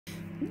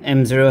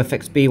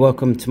M0FXB,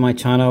 welcome to my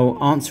channel.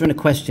 Answering a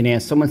question here.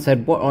 Someone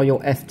said, what are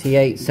your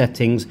FT8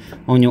 settings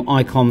on your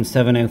Icom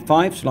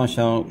 705? So I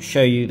shall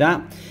show you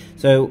that.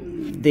 So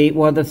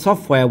the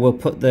software will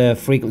put the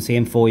frequency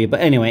in for you, but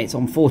anyway, it's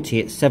on 40,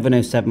 it's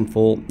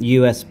 7074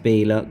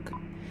 USB. Look,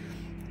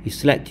 you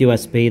select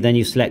USB, then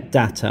you select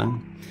data.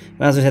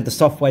 But as I said, the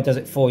software does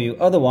it for you.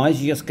 Otherwise,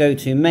 you just go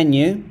to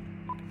menu,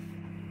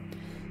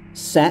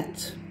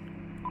 set,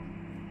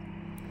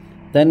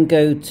 then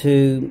go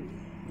to,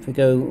 if we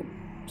go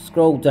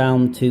scroll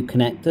down to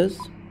connectors,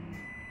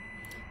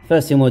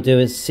 first thing we'll do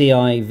is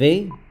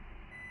CIV.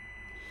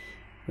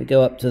 We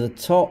go up to the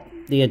top.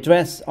 The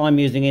address I'm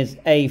using is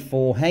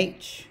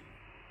A4H.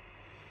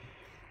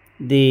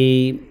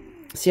 The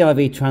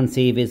CIV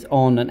transceive is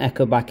on and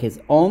echo back is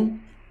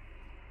on.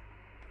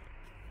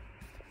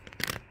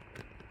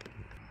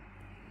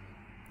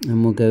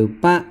 And we'll go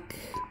back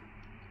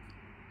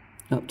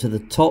up to the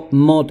top,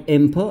 mod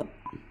input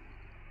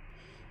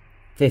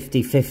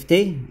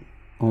 50/50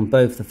 on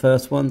both the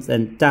first ones,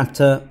 then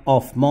data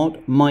off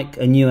mod, mic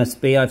and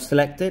USB I've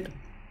selected.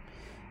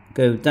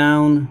 Go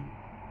down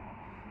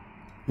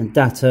and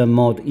data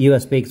mod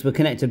USB, because we're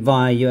connected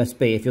via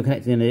USB. If you're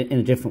connected in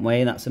a different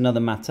way, that's another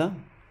matter.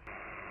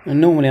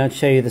 And normally I'd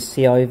show you the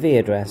CIV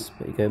address,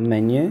 but you go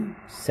menu,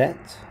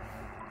 set,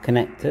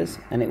 connectors,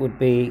 and it would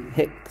be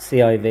hit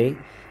CIV.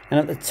 And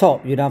at the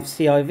top, you'd have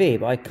CIV,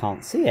 but I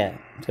can't see it.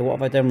 So what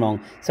have I done wrong?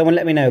 Someone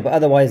let me know, but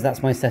otherwise,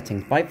 that's my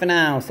settings. Bye for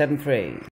now, 7-3.